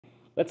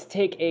Let's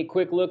take a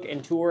quick look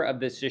and tour of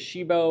the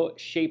SHASHIBO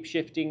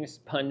shape-shifting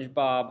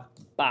SpongeBob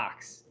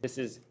box. This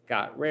has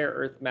got rare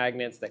earth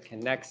magnets that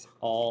connects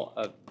all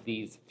of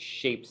these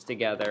shapes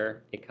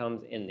together. It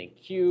comes in the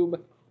cube.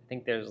 I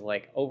think there's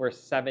like over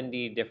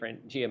 70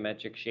 different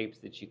geometric shapes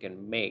that you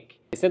can make.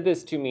 They sent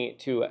this to me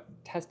to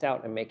test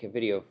out and make a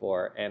video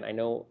for, and I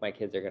know my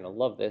kids are gonna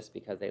love this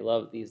because they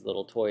love these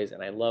little toys,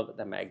 and I love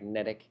the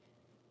magnetic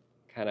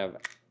kind of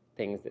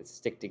things that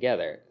stick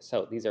together.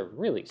 So these are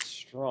really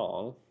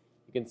strong.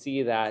 You can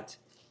see that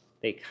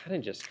they kind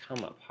of just come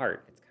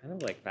apart. It's kind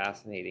of like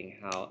fascinating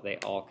how they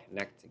all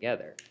connect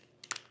together.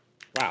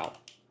 Wow.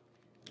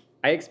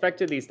 I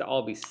expected these to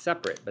all be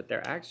separate, but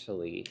they're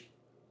actually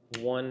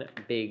one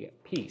big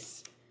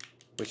piece,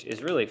 which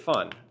is really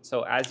fun.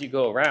 So as you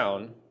go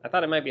around, I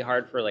thought it might be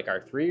hard for like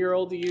our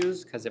 3-year-old to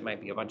use because it might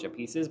be a bunch of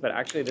pieces, but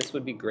actually this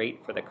would be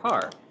great for the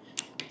car.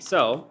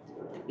 So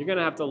you're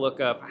gonna have to look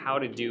up how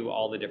to do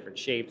all the different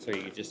shapes, or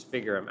you just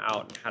figure them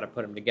out and how to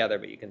put them together.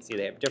 But you can see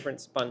they have different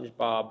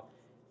SpongeBob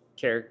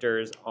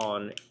characters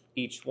on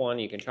each one.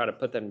 You can try to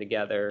put them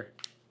together,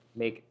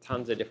 make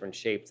tons of different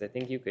shapes. I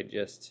think you could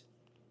just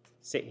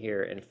sit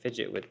here and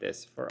fidget with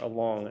this for a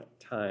long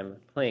time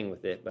playing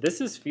with it. But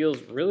this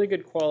feels really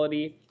good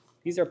quality.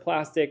 These are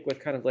plastic with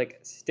kind of like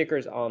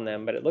stickers on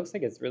them, but it looks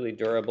like it's really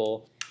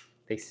durable.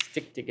 They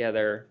stick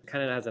together.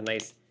 Kind of has a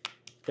nice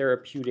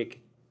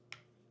therapeutic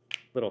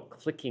little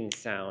clicking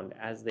sound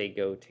as they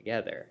go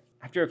together.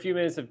 After a few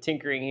minutes of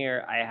tinkering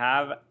here,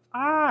 I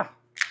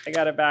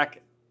got it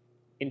back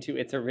into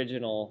its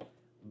original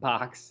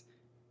box.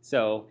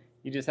 So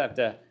you just have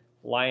to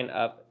line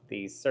up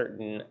these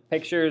certain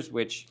pictures,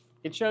 which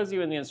it shows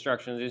you in the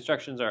instructions. The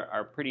instructions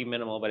are pretty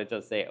minimal, but it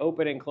does say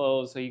open and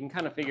close, so you can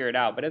kind of figure it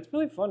out. But it's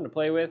really fun to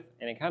play with,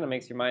 and it kind of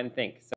makes your mind think. So